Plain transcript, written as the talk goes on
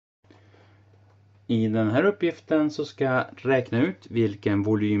I den här uppgiften så ska jag räkna ut vilken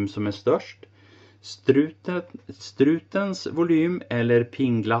volym som är störst. Strutens volym eller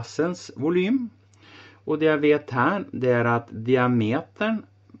pingglassens volym. Och det jag vet här, det är att diametern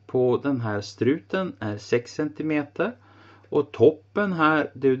på den här struten är 6 cm. Och toppen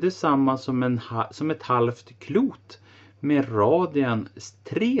här, det är detsamma som ett halvt klot med radien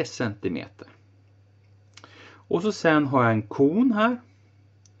 3 cm. Och så sen har jag en kon här.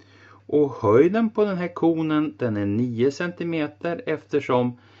 Och höjden på den här konen, den är 9 cm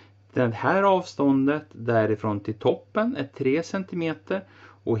eftersom det här avståndet därifrån till toppen är 3 cm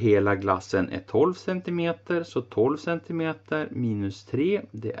och hela glassen är 12 cm. Så 12 cm minus 3,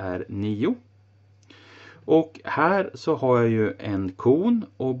 det är 9. Och här så har jag ju en kon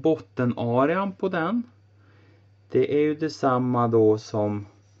och bottenarean på den. Det är ju detsamma då som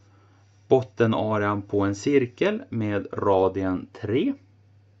bottenarean på en cirkel med radien 3.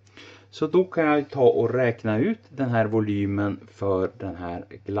 Så då kan jag ta och räkna ut den här volymen för den här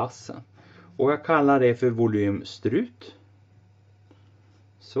glassen. Och jag kallar det för volym strut.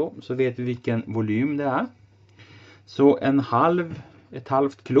 Så vet vi vilken volym det är. Så ett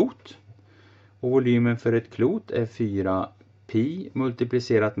halvt klot. Och volymen för ett klot är 4 pi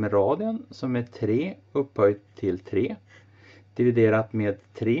multiplicerat med radien som är 3 upphöjt till 3. Dividerat med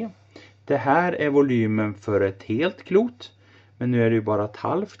 3. Det här är volymen för ett helt klot. Men nu är det ju bara ett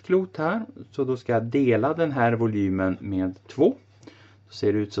halvt klot här. Så då ska jag dela den här volymen med 2. Då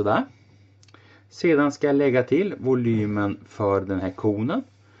ser det ut så där. Sedan ska jag lägga till volymen för den här konen.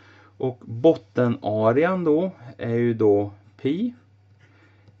 Och bottenarean då är ju då pi.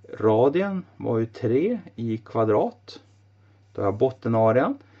 Radien var ju 3 i kvadrat. Då har jag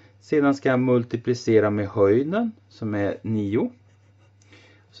bottenarean. Sedan ska jag multiplicera med höjden som är 9.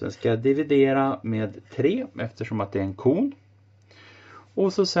 Sen ska jag dividera med 3 eftersom att det är en kon.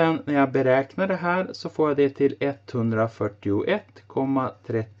 Och så sen när jag beräknar det här så får jag det till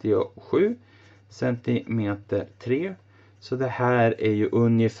 141,37 centimeter 3. Så det här är ju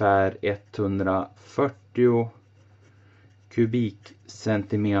ungefär 140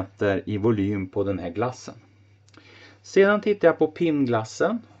 kubikcentimeter i volym på den här glassen. Sedan tittar jag på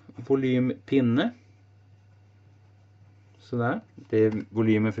pinnglassen. Volym pinne. Sådär. Det är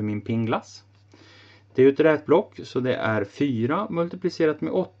volymen för min pingglass. Det är ett rätblock så det är 4 multiplicerat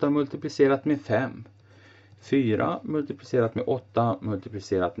med 8 multiplicerat med 5. 4 multiplicerat med 8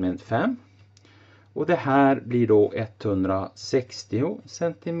 multiplicerat med 5. Och det här blir då 160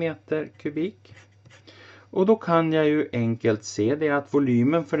 centimeter kubik. Och då kan jag ju enkelt se det att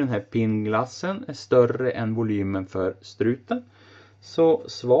volymen för den här pinnglassen är större än volymen för struten. Så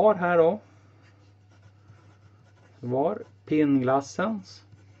svar här då. Svar pinnglassens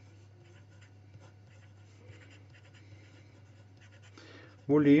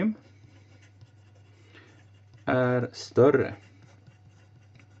volym är större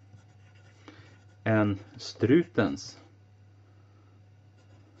än strutens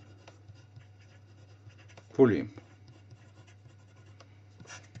volym.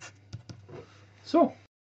 Så.